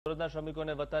સુરતના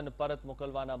શ્રમિકોને વતન પરત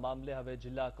મોકલવાના મામલે હવે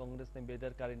જિલ્લા કોંગ્રેસની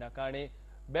બેદરકારીના કારણે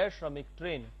 2 શ્રમિક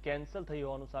ટ્રેન કેન્સલ થઈ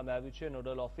હોવાનું સામે આવ્યું છે।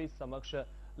 નોડલ ઓફિસ સમક્ષ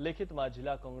લેખિતમાં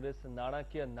જિલ્લા કોંગ્રેસ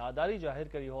નાણાકીય નાદારી જાહેર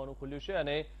કરી હોવાનું ખુલ્યું છે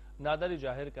અને નાદારી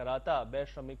જાહેર કરાતા 2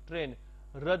 શ્રમિક ટ્રેન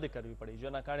રદ કરવી પડી,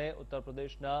 જેના કારણે ઉત્તર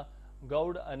પ્રદેશના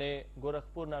ગૌડ અને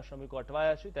ગોરખપુરના શ્રમિકો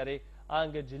અટવાયા છે। ત્યારે આ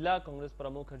અંગે જિલ્લા કોંગ્રેસ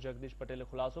પ્રમુખ જગદીશ પટેલે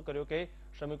ખુલાસો કર્યો કે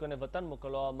શ્રમિકોને વતન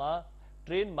મોકલવામાં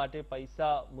ટ્રેન માટે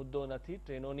પૈસા મુદ્દો નથી।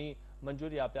 ટ્રેનોની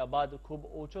મંજૂરી આપ્યા બાદ ખૂબ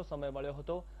ઓછો સમય મળ્યો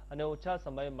હતો અને ઓછા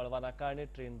સમય મળવાના કારણે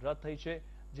ટ્રેન રદ થઈ છે।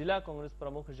 જિલ્લા કોંગ્રેસ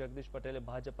પ્રમુખ જગદીશ પટેલે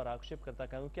ભાજપ પર આક્ષેપ કરતા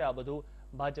કહ્યું કે આ બધું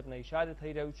ભાજપના ઇશારે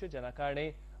થઈ રહ્યું છે, જેના કારણે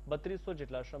 3200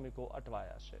 જેટલા શ્રમિકો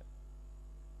અટવાયા છે।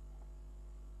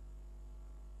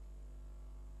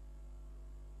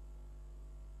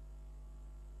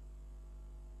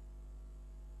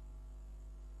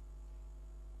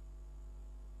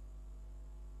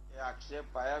 આક્ષેપ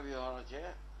પાયા વિહોણો છે।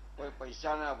 કોઈ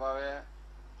પૈસાના અભાવે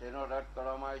ટ્રેનો રદ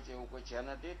કરવામાં આવી છે એવું કોઈ છે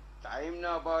નથી।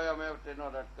 ટાઈમના અભાવે અમે ટ્રેનો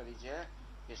રદ કરી છે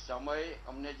કે સમય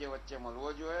અમને જે વચ્ચે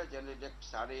મળવો જોઈએ, જેને લીધે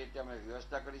સારી રીતે અમે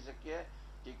વ્યવસ્થા કરી શકીએ,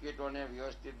 ટિકિટોને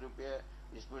વ્યવસ્થિત રૂપે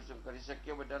ડિસ્ટ્રીબ્યુશન કરી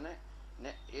શકીએ બધાને,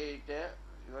 ને એ રીતે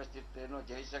વ્યવસ્થિત ટ્રેનો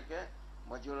જઈ શકે,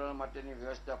 મજૂરો માટેની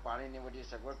વ્યવસ્થા, પાણીની બધી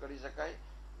સગવડ કરી શકાય,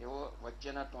 એવો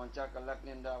વચ્ચેના 3-4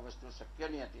 કલાકની અંદર આ વસ્તુ શક્ય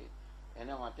નહીં હતી।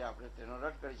 એના માટે આપણે ટ્રેનો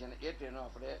રદ કરી છે અને એ ટ્રેનો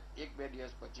આપણે 1-2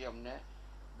 દિવસ પછી અમને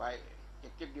બાય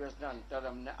 1 દિવસના અંતર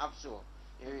અમને આપશો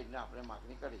એવી રીતના આપણે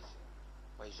માગણી કરી છે।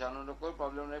 પૈસાનો તો કોઈ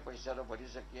પ્રોબ્લેમ નહીં, પૈસા તો ભરી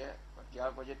શકીએ, પણ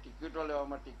ત્યાર પછી ટિકિટો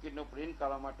લેવામાં, ટિકિટનું પ્રિન્ટ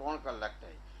કાઢવામાં 3 કલાક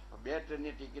થાય, 2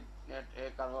 ટ્રેનની ટિકિટ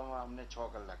એ કાઢવામાં અમને 6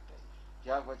 કલાક થાય।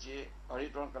 ત્યાર પછી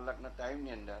 2.5-3 કલાકના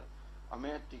ટાઈમની અંદર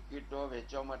અમે ટિકિટો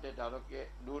વેચવા માટે, ધારો કે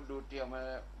દૂર દૂરથી અમે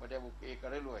બધે એ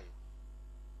કરેલું હોય